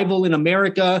revival in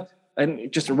America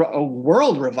and just a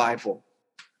world revival,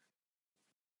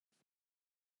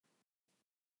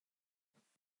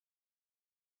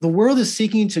 the world is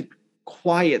seeking to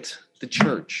quiet the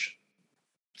church,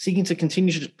 seeking to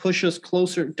continue to push us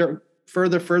closer,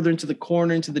 further into the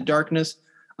corner, into the darkness,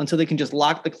 until they can just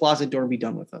lock the closet door and be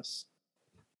done with us.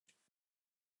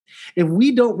 If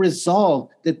we don't resolve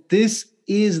that this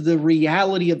is the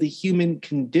reality of the human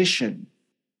condition,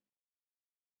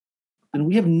 then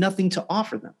we have nothing to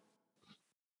offer them.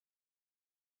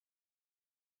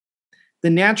 The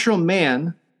natural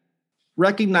man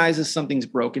recognizes something's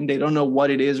broken. They don't know what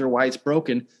it is or why it's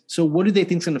broken. So what do they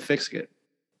think is going to fix it?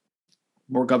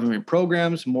 More government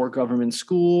programs, more government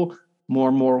school,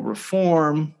 more moral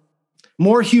reform,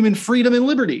 more human freedom and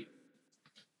liberty.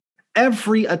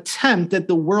 Every attempt that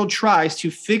the world tries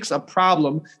to fix a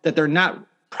problem that they're not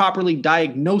properly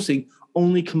diagnosing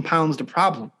only compounds the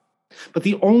problem. But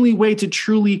the only way to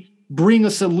truly bring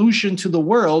a solution to the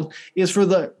world is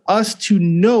for us to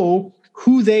know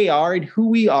who they are and who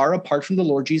we are apart from the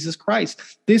Lord Jesus Christ.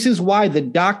 This is why the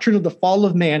doctrine of the fall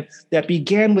of man that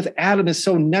began with Adam is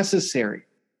so necessary.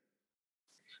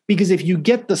 Because if you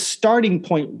get the starting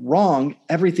point wrong,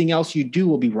 everything else you do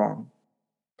will be wrong.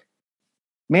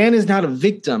 Man is not a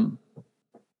victim.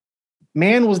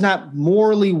 Man was not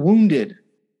morally wounded.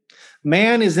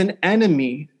 Man is an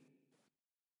enemy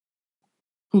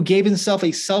who gave himself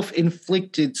a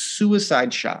self-inflicted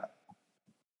suicide shot.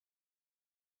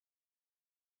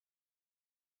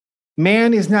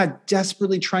 Man is not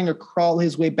desperately trying to crawl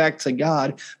his way back to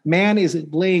God. Man is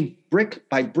laying brick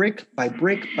by brick by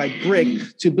brick by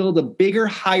brick to build a bigger,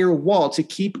 higher wall to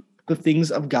keep the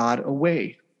things of God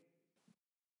away.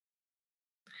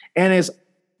 And as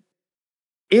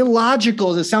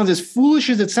illogical as it sounds, as foolish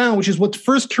as it sounds, which is what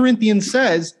 1 Corinthians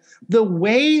says, the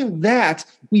way that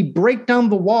we break down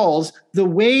the walls, the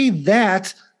way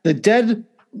that the dead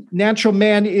natural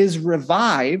man is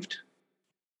revived,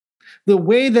 the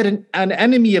way that an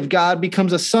enemy of God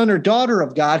becomes a son or daughter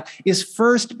of God is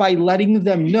first by letting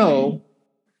them know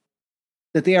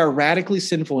that they are radically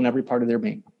sinful in every part of their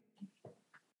being.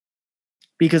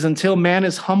 Because until man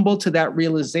is humble to that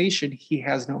realization, he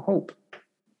has no hope.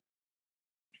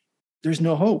 There's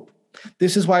no hope.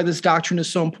 This is why this doctrine is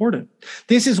so important.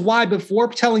 This is why before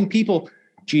telling people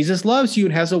Jesus loves you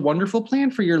and has a wonderful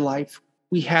plan for your life,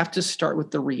 we have to start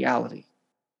with the reality.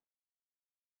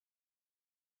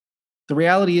 The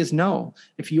reality is no.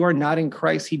 If you are not in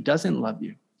Christ, he doesn't love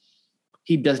you.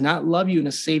 He does not love you in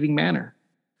a saving manner.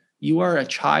 You are a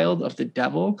child of the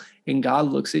devil, and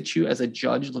God looks at you as a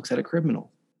judge looks at a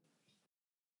criminal.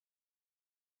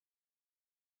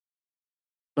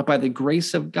 But by the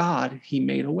grace of God, he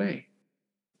made a way.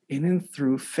 In and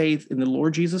through faith in the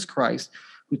Lord Jesus Christ,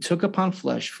 who took upon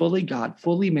flesh, fully God,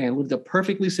 fully man, lived a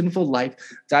perfectly sinful life,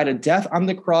 died a death on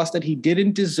the cross that he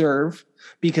didn't deserve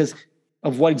because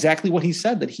of exactly what he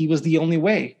said, that he was the only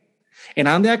way. And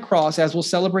on that cross, as we'll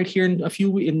celebrate here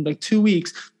in like 2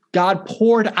 weeks, God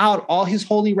poured out all his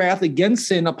holy wrath against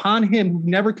sin upon him who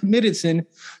never committed sin,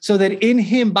 so that in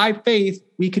him, by faith,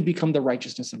 we could become the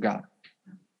righteousness of God.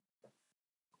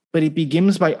 But it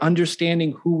begins by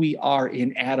understanding who we are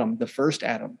in Adam, the first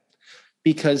Adam.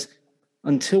 Because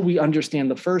until we understand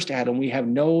the first Adam, we have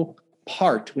no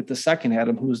part with the second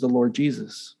Adam, who is the Lord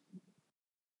Jesus.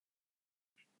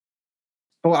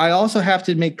 But I also have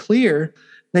to make clear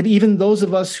that even those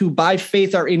of us who by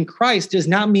faith are in Christ does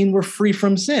not mean we're free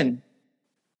from sin.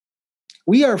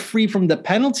 We are free from the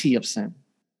penalty of sin.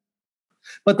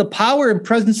 But the power and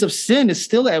presence of sin is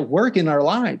still at work in our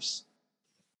lives.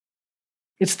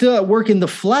 It's still at work in the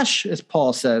flesh, as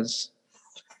Paul says.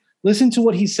 Listen to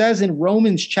what he says in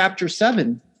Romans chapter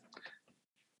 7,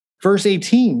 verse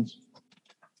 18.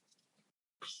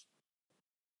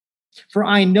 For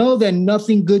I know that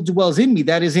nothing good dwells in me,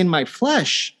 that is in my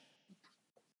flesh.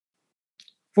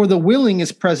 For the willing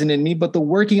is present in me, but the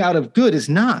working out of good is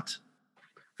not.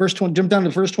 Jump down to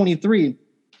verse 23.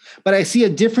 But I see a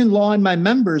different law in my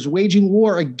members, waging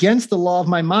war against the law of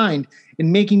my mind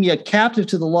and making me a captive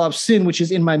to the law of sin, which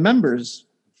is in my members.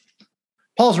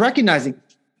 Paul's recognizing,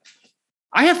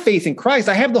 I have faith in Christ.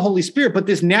 I have the Holy Spirit, but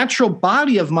this natural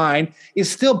body of mine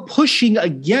is still pushing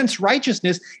against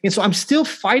righteousness. And so I'm still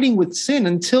fighting with sin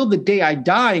until the day I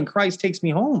die and Christ takes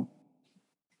me home.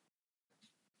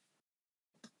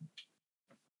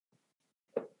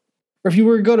 Or if you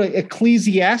were to go to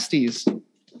Ecclesiastes,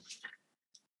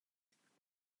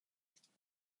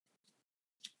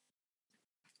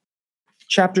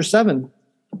 chapter 7,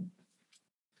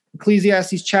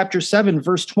 Ecclesiastes chapter 7,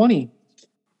 verse 20.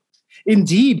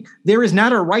 Indeed, there is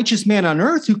not a righteous man on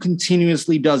earth who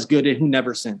continuously does good and who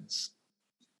never sins.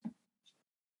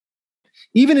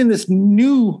 Even in this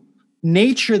new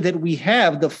nature that we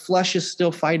have, the flesh is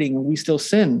still fighting and we still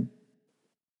sin.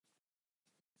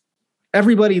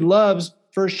 Everybody loves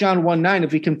 1 John 1:9.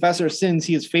 If we confess our sins,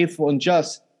 he is faithful and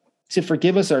just to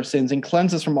forgive us our sins and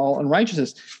cleanse us from all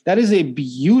unrighteousness. That is a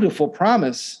beautiful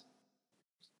promise.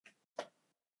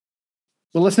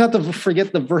 But let's not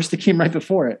forget the verse that came right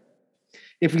before it.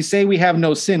 If we say we have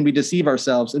no sin, we deceive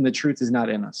ourselves and the truth is not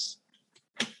in us.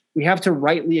 We have to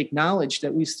rightly acknowledge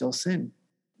that we still sin.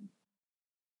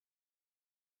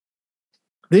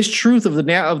 This truth of the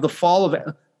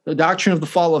doctrine of the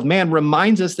fall of man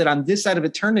reminds us that on this side of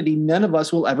eternity, none of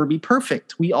us will ever be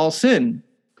perfect. We all sin.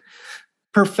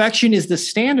 Perfection is the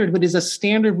standard, but is a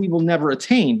standard we will never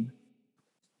attain.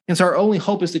 And so our only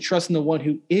hope is to trust in the one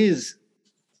who is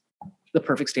the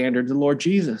perfect standard, the Lord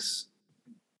Jesus.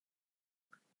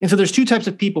 And so there's two types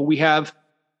of people. We have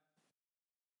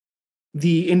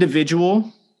the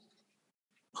individual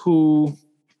who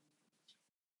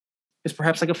is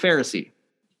perhaps like a Pharisee.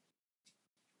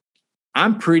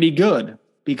 I'm pretty good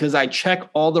because I check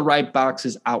all the right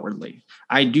boxes outwardly.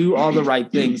 I do all the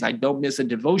right things. I don't miss a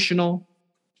devotional.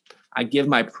 I give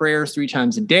my prayers 3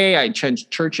 times a day. I attend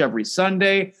church every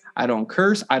Sunday. I don't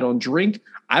curse. I don't drink.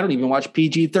 I don't even watch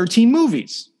PG-13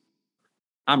 movies.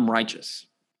 I'm righteous.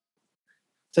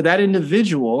 To that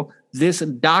individual, this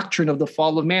doctrine of the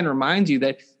fall of man reminds you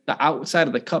that the outside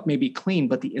of the cup may be clean,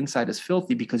 but the inside is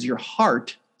filthy because your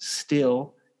heart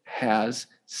still has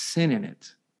sin in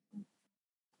it.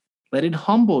 Let it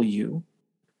humble you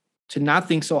to not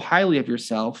think so highly of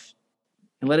yourself,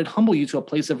 and let it humble you to a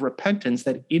place of repentance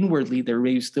that inwardly there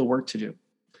may still work to do.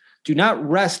 Do not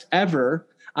rest ever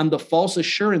on the false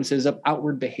assurances of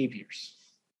outward behaviors.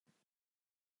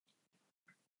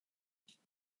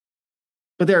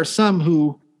 But there are some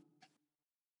who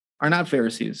are not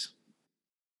Pharisees.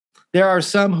 There are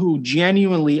some who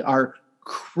genuinely are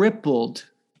crippled,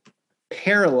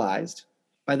 paralyzed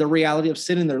by the reality of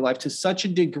sin in their life to such a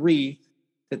degree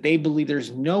that they believe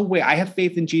there's no way. I have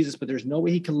faith in Jesus, but there's no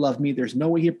way he can love me. There's no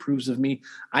way he approves of me.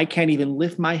 I can't even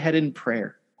lift my head in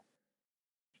prayer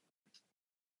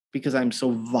because I'm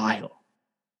so vile.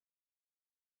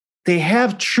 They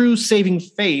have true saving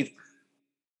faith,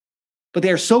 but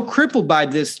they are so crippled by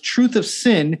this truth of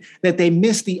sin that they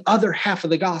miss the other half of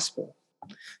the gospel.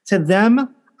 To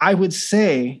them, I would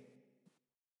say,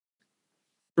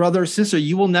 brother or sister,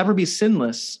 you will never be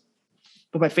sinless,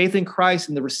 but by faith in Christ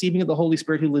and the receiving of the Holy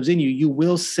Spirit who lives in you, you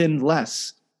will sin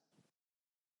less.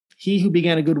 He who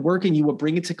began a good work in you will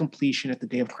bring it to completion at the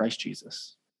day of Christ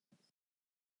Jesus.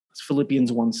 That's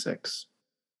Philippians 1:6.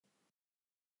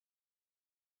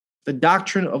 The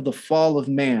doctrine of the fall of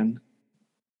man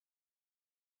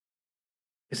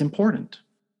is important.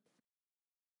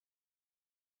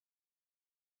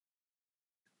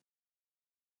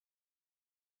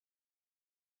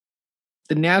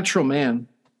 The natural man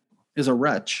is a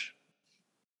wretch,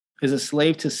 is a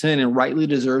slave to sin, and rightly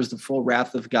deserves the full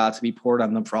wrath of God to be poured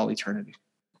on them for all eternity.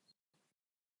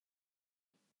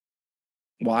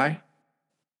 Why?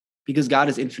 Because God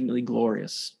is infinitely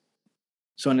glorious.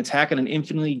 So an attack on an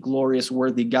infinitely glorious,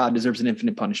 worthy God deserves an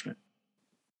infinite punishment.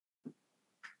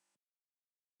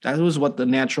 That was what the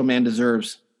natural man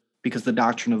deserves because of the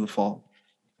doctrine of the fall.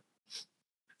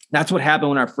 That's what happened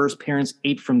when our first parents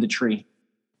ate from the tree.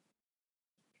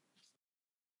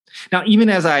 Now, even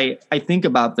as I think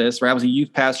about this, right, I was a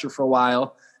youth pastor for a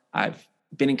while. I've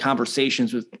been in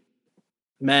conversations with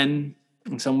men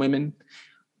and some women.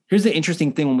 Here's the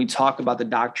interesting thing when we talk about the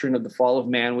doctrine of the fall of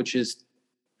man, which is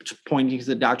pointing to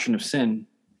the doctrine of sin.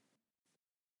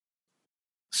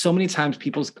 So many times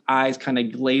people's eyes kind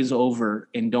of glaze over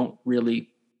and aren't really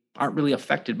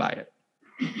affected by it.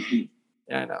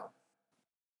 Yeah, I know.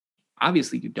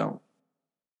 Obviously you don't.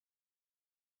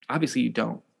 Obviously you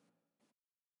don't.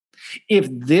 If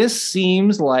this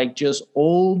seems like just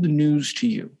old news to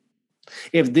you,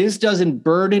 if this doesn't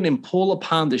burden and pull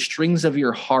upon the strings of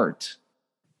your heart,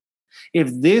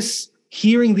 if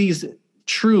hearing these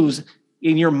truths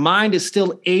in your mind is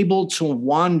still able to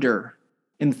wander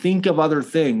and think of other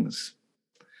things,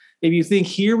 if you think,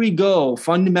 here we go,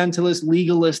 fundamentalist,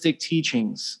 legalistic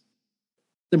teachings,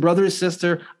 then brother or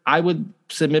sister, I would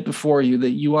submit before you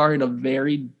that you are in a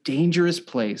very dangerous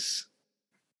place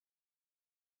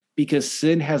because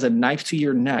sin has a knife to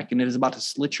your neck and it is about to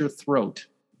slit your throat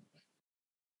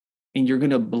and you're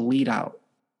going to bleed out.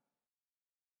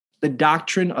 The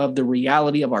doctrine of the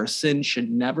reality of our sin should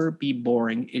never be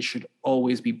boring. It should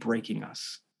always be breaking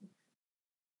us.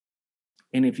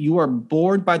 And if you are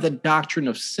bored by the doctrine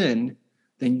of sin,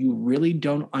 then you really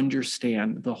don't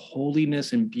understand the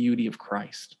holiness and beauty of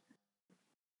Christ.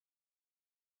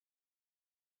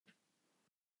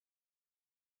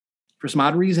 For some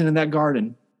odd reason in that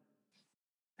garden,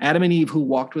 Adam and Eve, who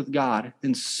walked with God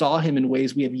and saw him in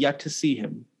ways we have yet to see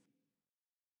him,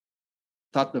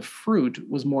 thought the fruit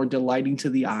was more delighting to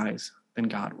the eyes than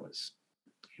God was.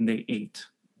 And they ate.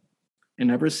 And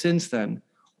ever since then,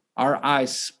 our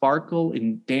eyes sparkle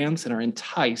and dance and are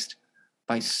enticed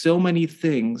by so many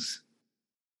things,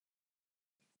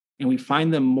 and we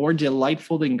find them more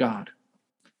delightful than God.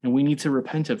 And we need to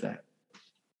repent of that.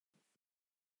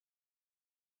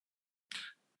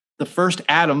 The first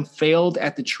Adam failed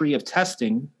at the tree of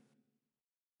testing,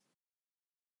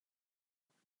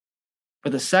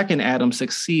 but the second Adam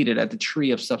succeeded at the tree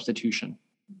of substitution.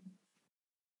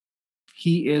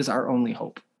 He is our only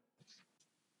hope.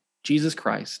 Jesus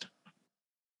Christ,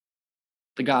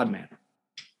 the God-man,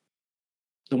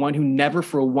 the one who never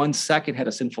for 1 second had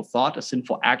a sinful thought, a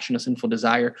sinful action, a sinful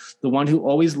desire, the one who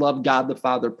always loved God the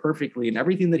Father perfectly in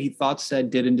everything that he thought, said,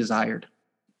 did, and desired.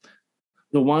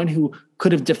 The one who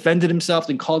could have defended himself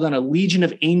and called on a legion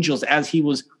of angels as he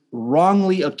was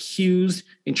wrongly accused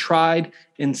and tried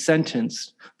and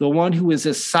sentenced. The one who is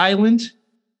as silent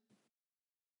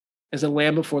as a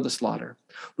lamb before the slaughter.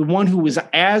 The one who was,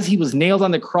 as he was nailed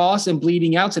on the cross and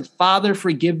bleeding out, said, Father,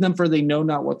 forgive them, for they know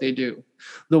not what they do.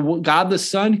 The God the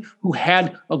Son, who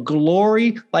had a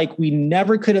glory like we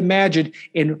never could imagine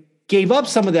and gave up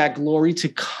some of that glory to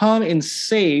come and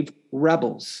save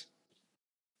rebels.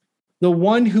 The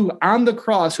one who on the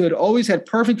cross, who had always had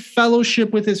perfect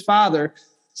fellowship with his Father,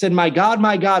 said, my God,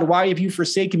 why have you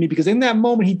forsaken me? Because in that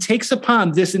moment, he takes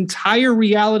upon this entire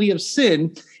reality of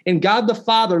sin, and God the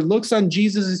Father looks on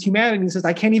Jesus' humanity and says,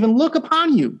 I can't even look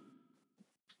upon you.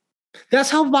 That's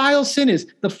how vile sin is.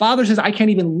 The Father says, I can't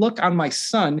even look on my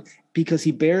Son because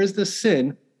he bears the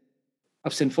sin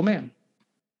of sinful man.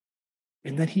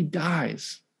 And then he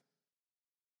dies.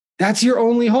 That's your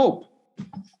only hope,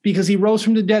 because he rose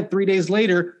from the dead 3 days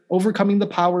later, overcoming the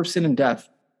power of sin and death.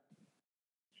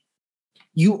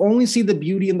 You only see the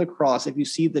beauty in the cross if you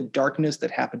see the darkness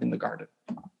that happened in the garden.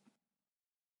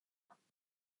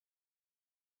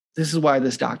 This is why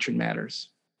this doctrine matters,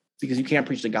 because you can't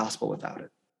preach the gospel without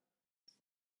it.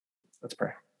 Let's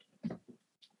pray.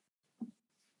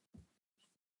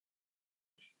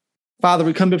 Father,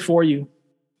 we come before you.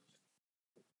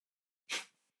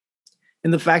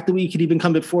 And the fact that we could even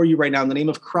come before you right now in the name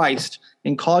of Christ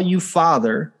and call you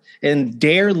Father and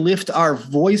dare lift our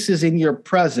voices in your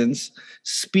presence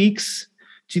speaks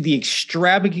to the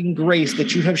extravagant grace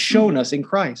that you have shown us in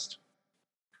Christ.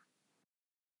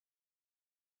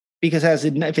 Because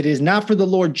if it is not for the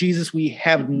Lord Jesus, we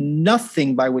have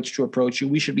nothing by which to approach you.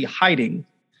 We should be hiding.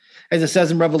 As it says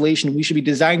in Revelation, we should be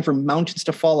desiring for mountains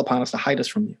to fall upon us to hide us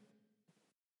from you.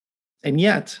 And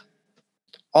yet,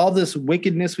 all this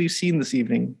wickedness we've seen this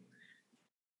evening,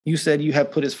 you said you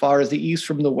have put as far as the east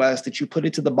from the west, that you put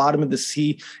it to the bottom of the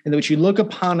sea, and that when you look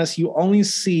upon us, you only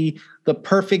see the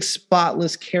perfect,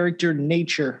 spotless character,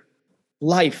 nature,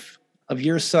 life of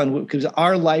your Son, because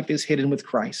our life is hidden with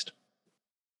Christ.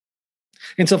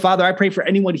 And so, Father, I pray for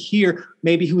anyone here,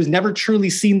 maybe who has never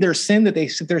truly seen their sin, that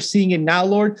they're seeing it now,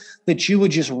 Lord, that you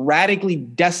would just radically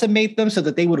decimate them so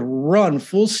that they would run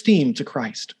full steam to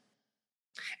Christ.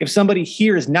 If somebody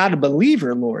here is not a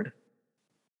believer, Lord,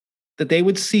 that they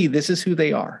would see this is who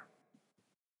they are.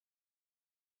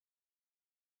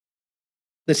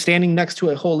 That standing next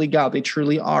to a holy God, they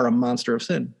truly are a monster of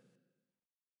sin.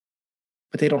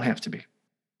 But they don't have to be.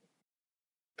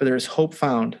 For there is hope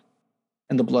found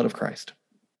in the blood of Christ.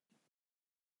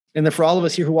 And then for all of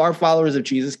us here who are followers of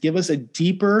Jesus, give us a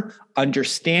deeper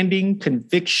understanding,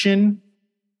 conviction,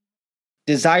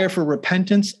 desire for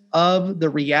repentance of the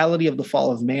reality of the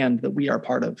fall of man that we are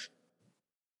part of.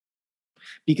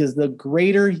 Because the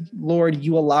greater, Lord,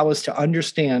 you allow us to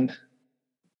understand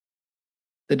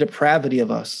the depravity of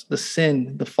us, the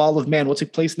sin, the fall of man, what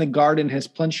took place in the garden has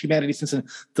plunged humanity since then,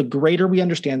 the greater we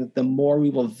understand that, the more we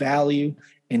will value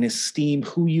and esteem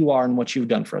who you are and what you've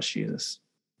done for us, Jesus.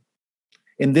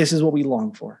 And this is what we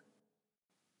long for.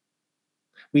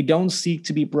 We don't seek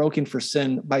to be broken for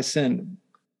sin by sin,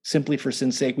 simply for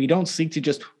sin's sake. We don't seek to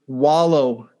just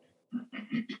wallow,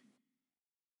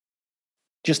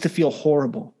 just to feel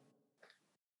horrible.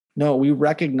 No, we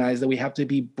recognize that we have to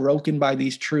be broken by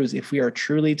these truths if we are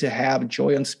truly to have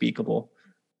joy unspeakable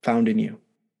found in you.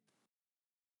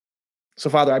 So,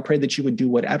 Father, I pray that you would do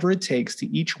whatever it takes to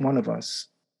each one of us,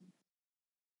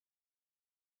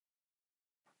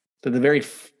 that the very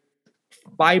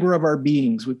fiber of our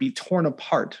beings would be torn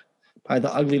apart by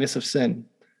the ugliness of sin,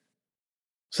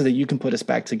 so that you can put us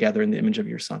back together in the image of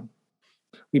your Son.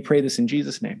 We pray this in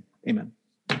Jesus' name. Amen.